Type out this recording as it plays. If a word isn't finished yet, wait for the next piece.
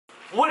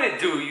What it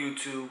do,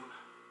 YouTube?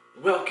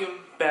 Welcome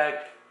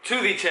back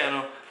to the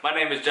channel. My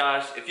name is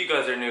Josh. If you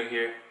guys are new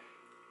here,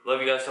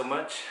 love you guys so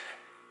much.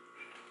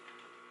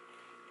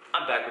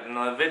 I'm back with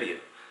another video.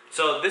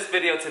 So this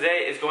video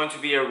today is going to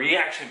be a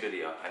reaction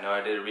video. I know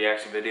I did a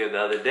reaction video the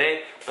other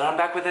day, but I'm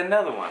back with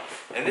another one.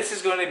 And this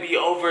is going to be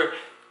over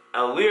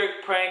a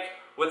lyric prank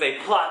with a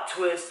plot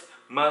twist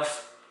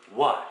must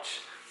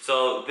watch.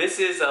 So this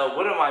is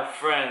one of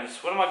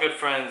my good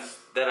friends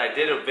that I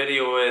did a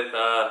video with,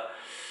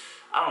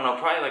 I don't know,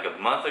 probably like a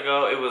month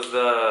ago. It was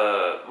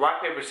the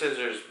rock, paper,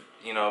 scissors,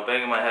 you know,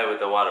 banging my head with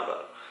the water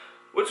bottle,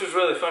 which was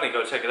really funny.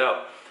 Go check it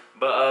out.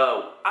 But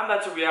I'm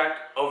about to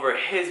react over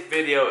his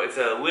video. It's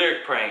a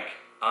lyric prank.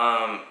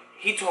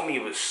 He told me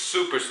it was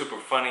super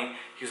funny.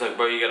 He was like,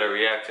 bro, you gotta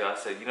react to it. I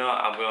said, you know what,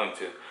 I'm willing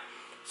to.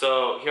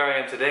 So here I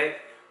am today,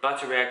 about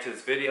to react to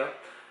this video.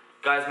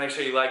 Guys, make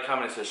sure you like,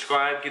 comment, and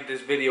subscribe. Give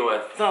this video a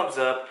thumbs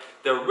up.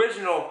 The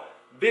original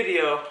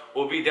video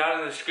will be down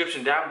in the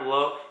description down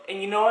below.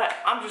 And you know what?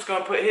 I'm just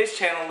gonna put his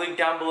channel link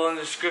down below in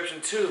the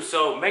description too.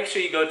 So make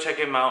sure you go check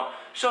him out.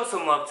 Show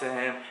some love to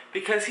him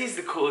because he's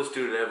the coolest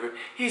dude ever.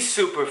 He's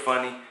super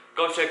funny.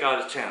 Go check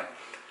out his channel.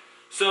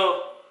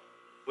 So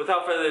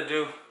without further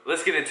ado,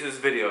 let's get into this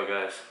video,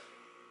 guys.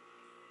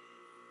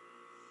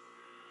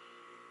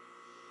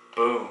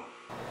 Boom.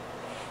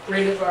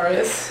 Rated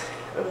virus.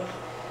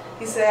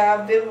 He said,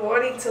 I've been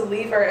wanting to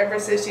leave her ever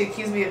since she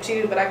accused me of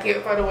cheating, but I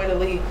can't find a way to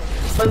leave.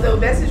 But the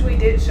message we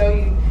did show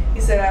you, he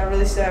said, I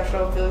really should have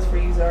strong feelings for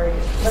you, Zaria.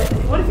 But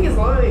what if he's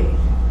lying?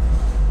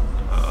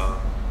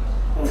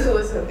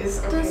 Listen, it's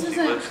okay. This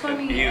isn't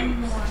funny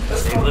anymore.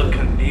 They look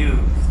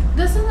confused.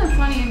 This isn't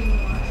funny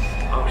anymore.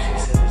 Oh, she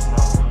said it's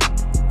not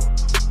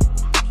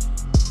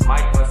funny.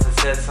 Mike must have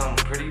said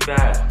something pretty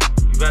bad.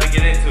 You better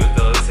get into it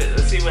though.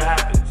 Let's see what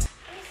happens.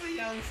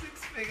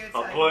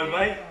 My boy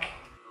Mike.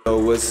 Yo,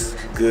 what's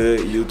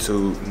good,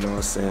 YouTube? You know what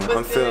I'm saying?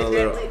 I'm feeling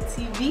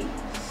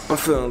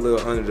a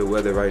little under the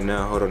weather right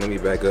now. Hold on, let me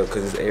back up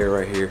because it's air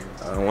right here.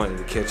 I don't want it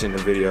to catch in the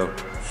video.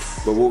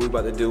 But what we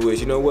about to do is,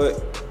 you know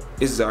what?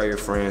 It's Zaria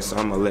friends, so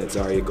I'm gonna let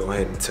Zaria go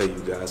ahead and tell you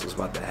guys what's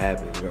about to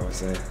happen. You know what I'm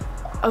saying?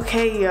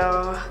 Okay,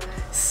 y'all.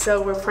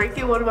 So we're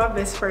pranking one of my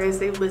best friends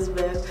named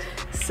Elizabeth.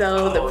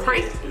 So the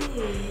prank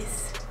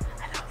is.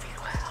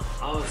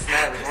 Oh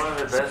snap! It's one of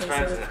her best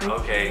friends.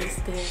 Okay,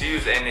 she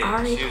was in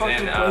it. She was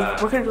in.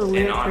 We're gonna do a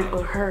lyric prank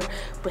on her,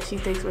 but she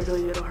thinks we're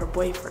doing it on her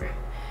boyfriend.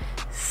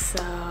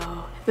 So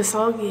the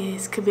song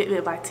is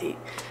 "Commitment" by Tink.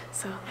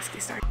 So let's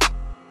get started.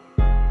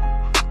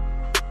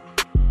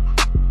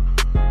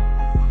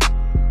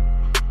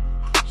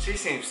 She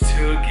seems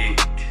too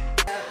geeked.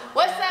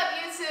 What's up,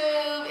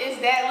 YouTube? It's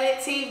That Lit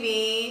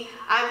TV.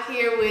 I'm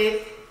here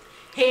with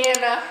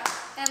Hannah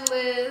And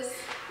Liz.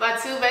 my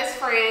two best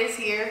friends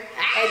here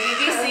at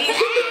GGC.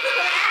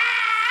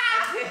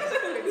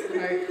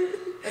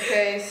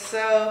 Okay,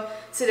 so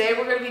today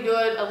we're gonna be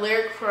doing a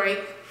lyric prank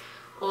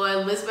on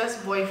Elizabeth's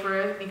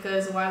boyfriend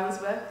because why,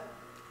 Elizabeth?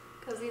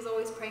 Because he's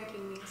always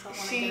pranking me, so I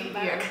want to get him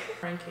back. Yeah.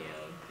 Prank him.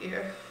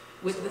 Yeah.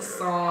 With the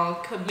song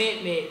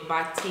Commitment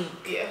by Tink.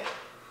 Yeah.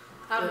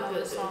 I don't know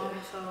this song,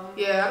 so.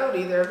 Yeah, I don't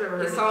either. I've never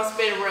heard It's it. on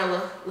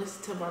Spinnerella.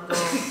 Listen to my girl.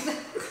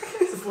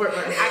 Support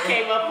my I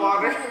came up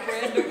on her.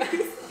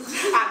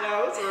 I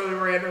know, it's really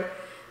random.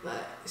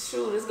 But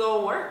shoot, it's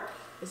gonna work.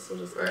 It's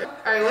just Right.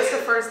 Alright, what's the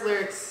first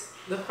lyrics?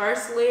 The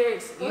first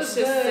lyrics you What's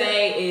should good?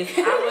 say is I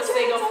was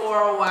single for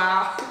a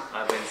while.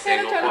 I've been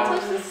single trying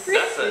to for. touch the screen.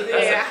 That's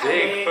a Yeah.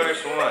 big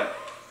first one.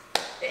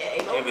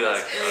 Yeah, You'd be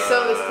like,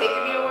 So it's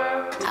taking me a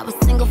while? I was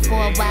single for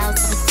a while,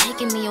 so it's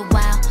taking me a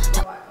while.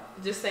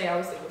 just say I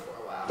was single for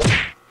a while.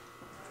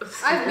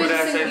 I've been What I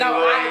said single. you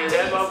were,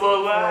 that's my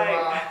boy Mike.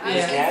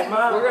 Yeah. That's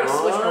my We're gonna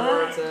switch our boy.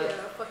 words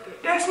up. Fuck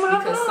it. That's my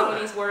Because boy. some of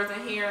these words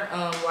in here,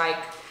 like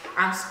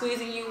I'm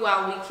squeezing you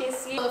while we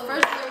kiss you. So the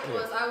first lyric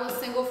was I was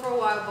single for a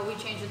while, but we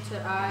changed it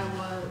to I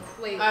was.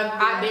 Wait.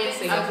 I've been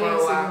single for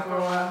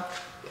a while.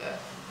 Yeah.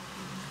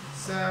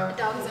 So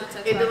Dog's gonna text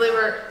it back.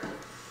 delivered.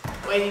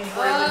 Waiting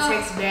for the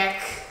text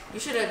back. You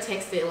should have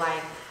texted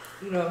like,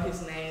 you know,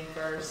 his name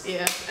first.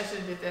 Yeah, I should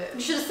have did that.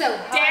 You should have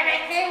said, Damn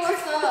it. Hey,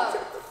 what's up?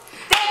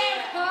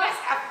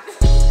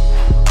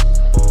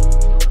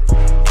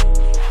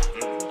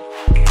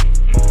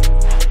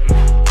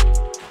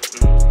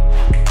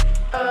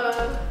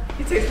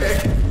 He takes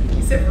back.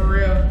 He said for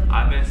real.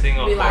 I've been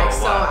single Be for like, a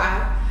so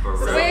while. For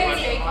real.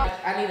 Wait.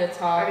 I need to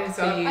talk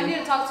to you. I need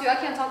to talk to you. I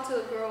can't talk to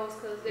the girls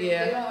because they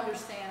don't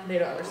understand. They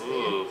don't understand.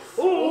 Ooh.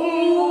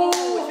 Ooh,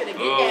 we finna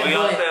get Ooh, that we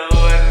all butt. said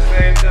ooh at the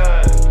same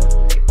time.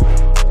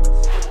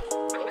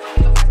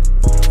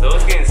 So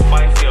it's getting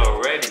spicy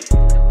already.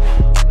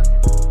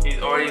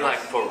 He's already like,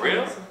 for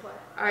real?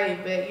 I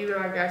bet you know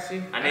I got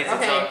you. I need to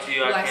Okay, talk to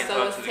you. I like, can't so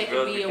talk it's to the taking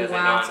girls me because a they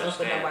while don't to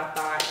open up understand. my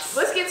thoughts.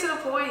 Let's get to the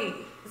point.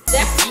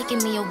 It's taking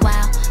me a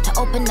while to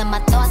open up my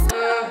thoughts. You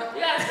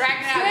gotta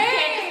drag it out. You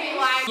can't just be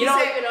like, you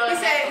don't even know. He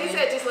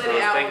said just let So it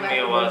it's out. taking me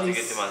a while to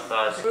get to my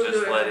thoughts.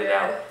 Just let it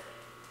out.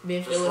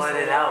 Been Just feeling let so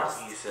it out,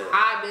 lost. he said.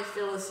 I've been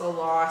feeling so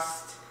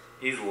lost.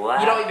 He's You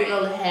laughing. don't even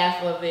know the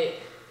half of it.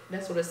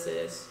 That's what it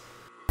says.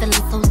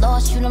 feeling so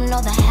lost, you don't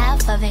know the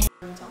half of it.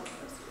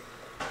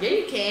 Yeah,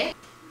 you can.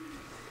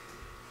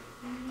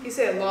 He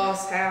said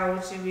lost. How?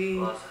 What you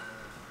mean? Lost.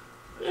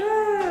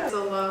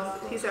 So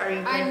lost. He said, are you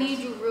okay? I need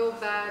you real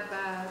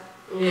bad.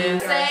 Yeah.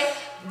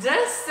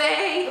 Just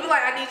say. It was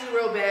like, I need you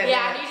real bad.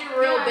 Yeah, I need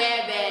you real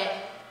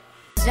bad.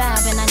 Job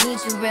and I need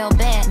you real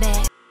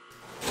bad.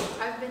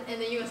 I've been,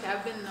 and then you gonna say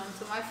I've been numb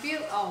to my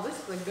feel. Oh, this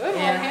is a good one.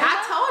 Yeah. Hannah.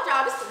 I told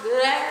y'all this is a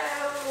good ass.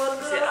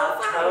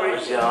 I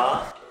told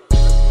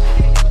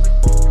y'all.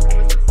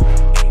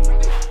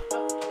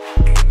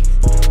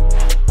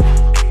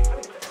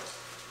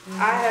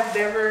 I have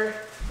never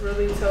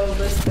really told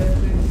Elizabeth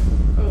this.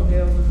 Oh,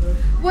 hell, Elizabeth.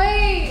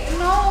 Wait,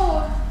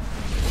 no.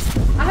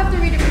 I have to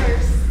read it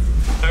first.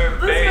 Her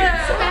face. No.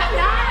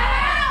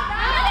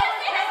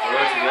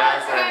 What you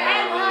guys have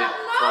never really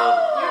told.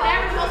 You're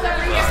never supposed to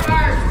read it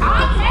first.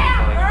 Calm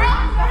down, girl.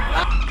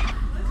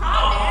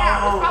 Calm down.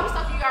 It's probably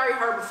stuff you already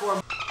heard before.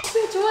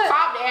 Bitch, what?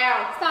 Calm down.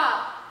 Stop.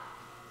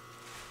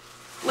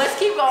 Let's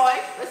keep going.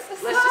 Let's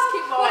just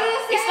keep going. What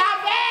is It's it? not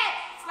bad.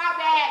 It's not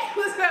bad.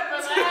 What's up,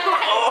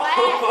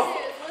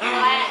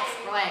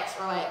 Relax.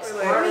 Relax. I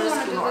don't want to do this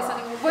anymore.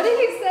 What did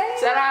he say?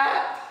 Shut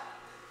up.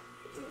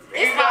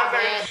 It's not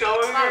bad. Showing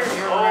It's not her.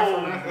 bad.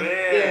 Oh man.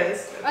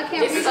 Yes. I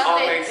can't This read is it. All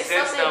something- makes it's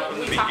sense something now from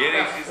the we talked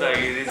beginning. about She's like,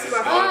 this is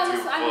about- going Oh, too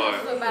this, I know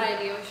this far. is a bad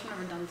idea. We should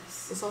never done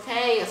this. It's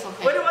okay. It's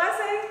okay. What do I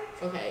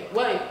say? Okay.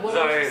 Wait. What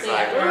Sorry, did you it's say?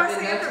 like- I've What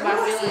been do I numb say? to my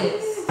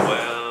feelings.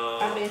 Well.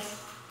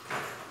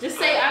 Just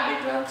say I've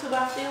been numb to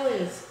my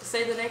feelings.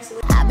 Say the next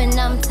lyric. I've been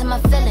numb to my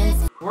feelings.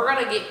 We're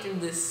gonna get through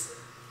this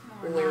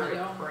We're lyric.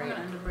 not, y'all. We're gonna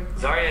end up breaking.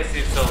 Zarya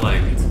seems so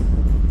like.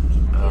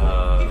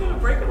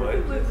 break up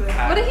with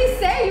that. What did he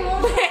say? You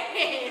won't.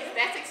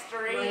 That's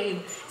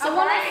extreme. I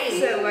wanna He see.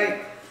 said,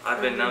 like,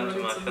 I've been numb to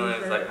my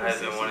feelings, like I've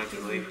been wanting to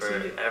leave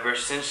her ever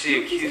since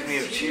she accused me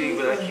of cheating,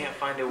 but I can't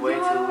find a way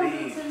to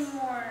leave.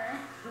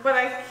 but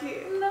I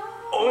can't. No.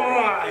 Oh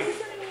my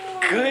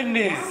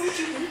goodness,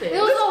 It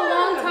was a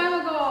long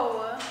time ago.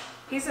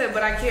 He said,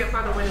 but I can't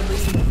find a way to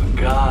leave.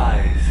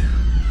 guys!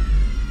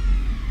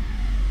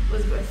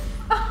 Elizabeth.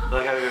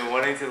 Like I've been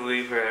wanting to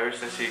leave her ever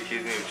since she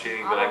accused me of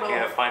cheating, but I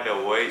can't find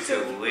a way to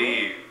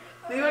leave.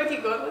 Do you want to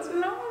keep going, Elizabeth?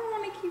 No, I don't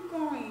want to keep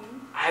going.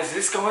 Has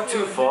this gone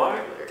too far?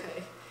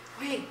 Okay.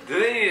 Wait. Do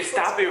they need to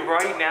stop it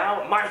right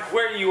now? Mike,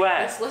 where you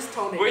at? Let's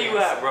tone it Where down. you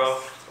at, bro?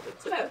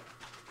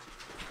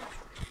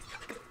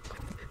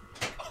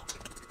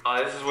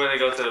 Oh, this is where they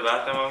go to the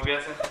bathroom, I'm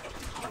guessing?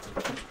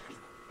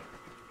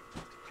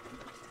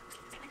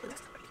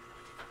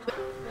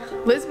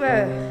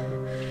 Elizabeth,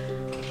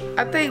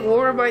 I think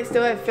Warren might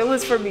still have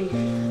feelings for me.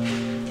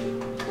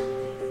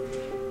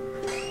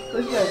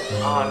 Elizabeth.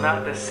 Oh,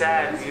 not the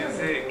sad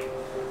music.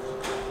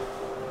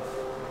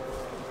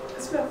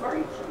 Elizabeth, why are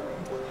you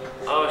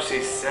Oh,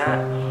 she's sad.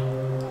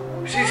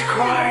 She's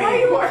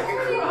crying? crying. Why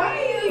are you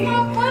crying? It's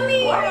not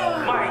funny.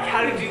 Mike,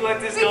 how did you let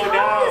this go Because,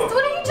 down?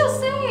 what did he just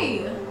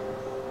say?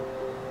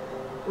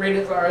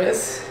 Rated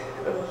Varus.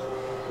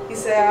 He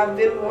said, I've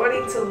been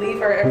wanting to leave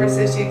her ever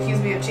since she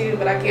accused me of cheating,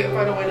 but I can't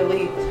find a way to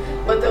leave.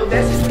 But the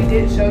message we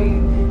did show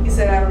you, he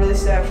said, I really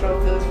still have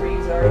strong feelings for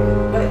you, Zaria.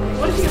 But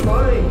what if he's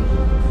lying?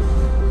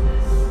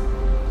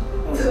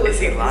 Is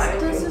he lying?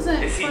 This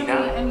isn't Is he funny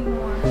not?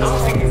 anymore. I don't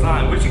think he's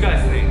lying. What you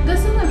guys think? This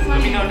isn't funny.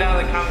 Let me know down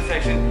in the comment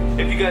section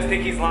if you guys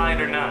think he's lying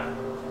or not.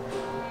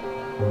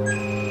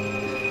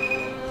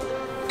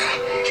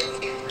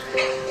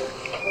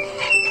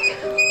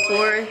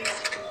 Warren.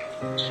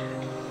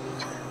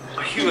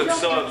 Oh, you look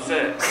so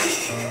upset.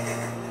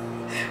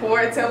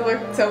 Warren, tell me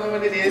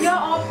what it is. Y'all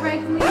all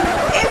pranked me. It's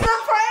a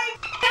prank!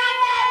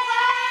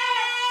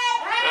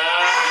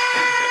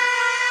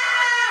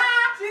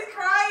 She's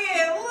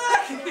crying,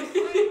 look!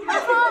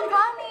 That's not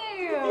funny.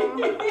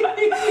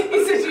 He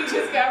said you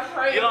just got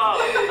pranked. Y'all,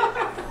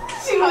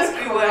 She was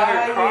you let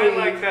her cry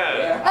like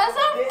that. That's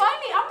not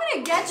funny. I'm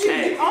gonna get you.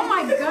 Hey. Oh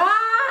my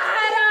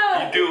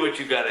god. You do what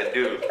you gotta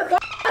do.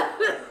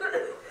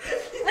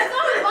 That's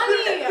not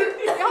funny.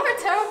 Y'all are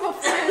terrible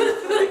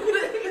friends.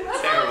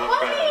 That's Terrible not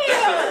friends. funny.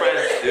 That's what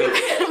friends do.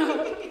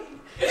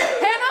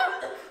 Hannah.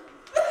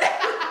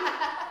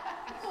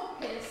 I'm so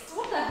pissed.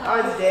 What the hell?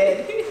 I'm dead.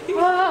 See you,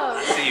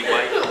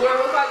 Mike.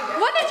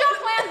 When did y'all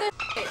plan this?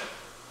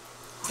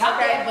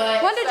 Okay,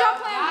 but When did y'all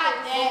plan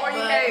this? before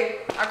you came,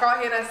 I called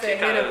Hannah. I said,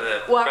 She thought it was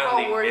Hannah. a Well, I called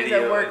friendly Warren. He's at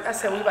video. work. I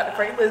said, we about to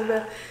prank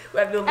Elizabeth. We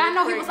about to do a I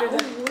know he little was like,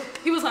 prank. ooh.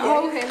 He was like,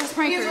 oh, okay, let's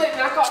prank He was her. like,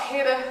 and I called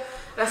Hannah.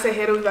 And I said,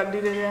 Hannah, we about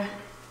to do this.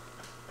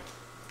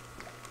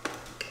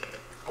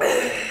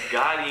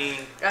 Got him.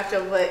 Got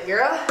your butt,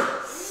 girl.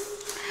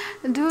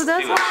 Dude,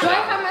 that's She was why. Do I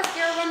sad. have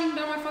mascara running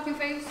down my fucking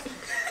face?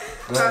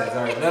 Sorry.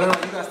 No, you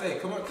gotta stay.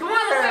 Come on. Come on,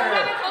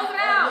 let's close it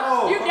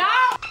out. No. You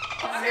don't.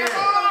 Come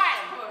on.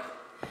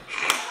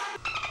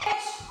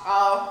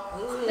 Oh.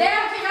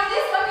 Damn, can y'all at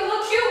least let me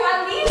look cute at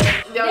least?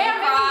 Yo, you Damn,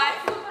 cried.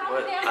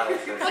 What?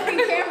 Allison? fucking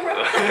camera.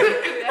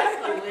 That's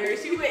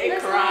hilarious. You went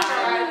and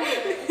cried.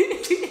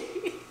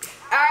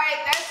 Alright,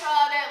 that's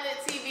That Lit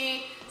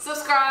TV.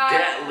 Subscribe.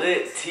 That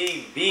Lit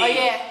TV. Oh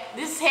yeah,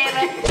 this is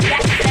Hannah.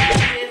 That's what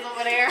that is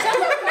over there.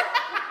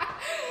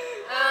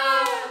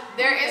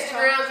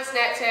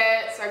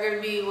 chats are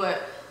gonna be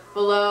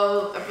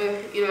below,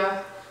 you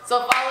know.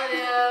 So follow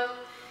them,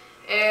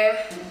 and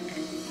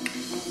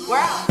we're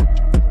out.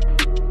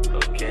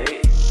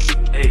 Okay.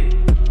 Hey,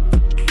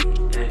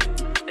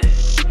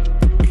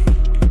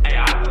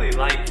 I really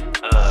like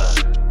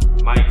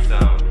Mike's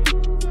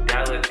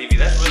Dallas TV.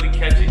 That's really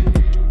catchy,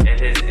 and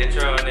his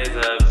intro and his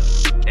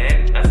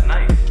and that's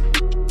nice.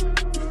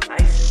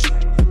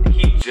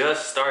 He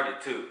just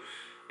started too,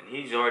 and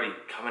he's already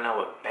coming out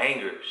with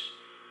bangers.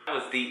 That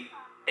was the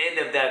end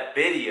of that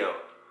video.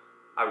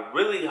 I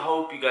really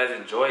hope you guys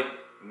enjoyed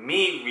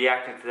me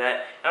reacting to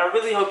that, and I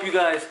really hope you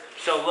guys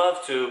show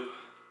love to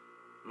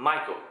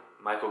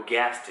Michael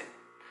Gaston.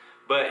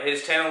 But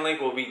his channel link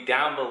will be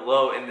down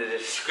below in the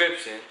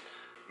description.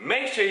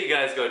 Make sure you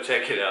guys go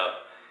check it out.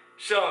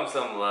 Show him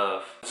some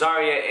love.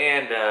 Zaria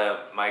and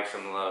Mike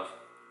some love,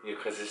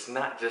 because it's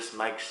not just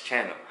Mike's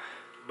channel.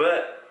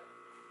 But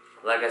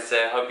like I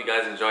said, I hope you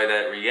guys enjoyed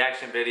that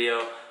reaction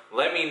video.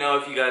 Let me know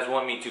if you guys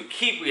want me to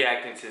keep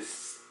reacting to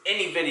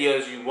any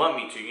videos you want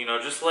me to. You know,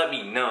 just let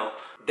me know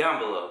down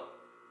below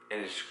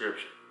in the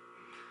description.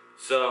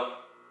 So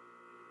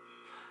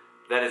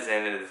that is the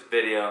end of this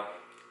video.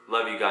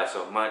 Love you guys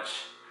so much.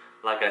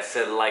 Like I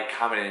said, like,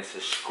 comment, and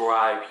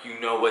subscribe. You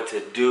know what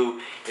to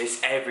do.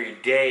 It's every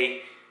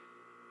day.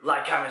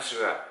 Like, comment,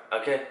 subscribe.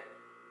 Okay?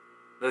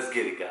 Let's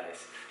get it,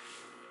 guys.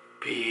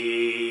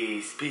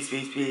 Peace.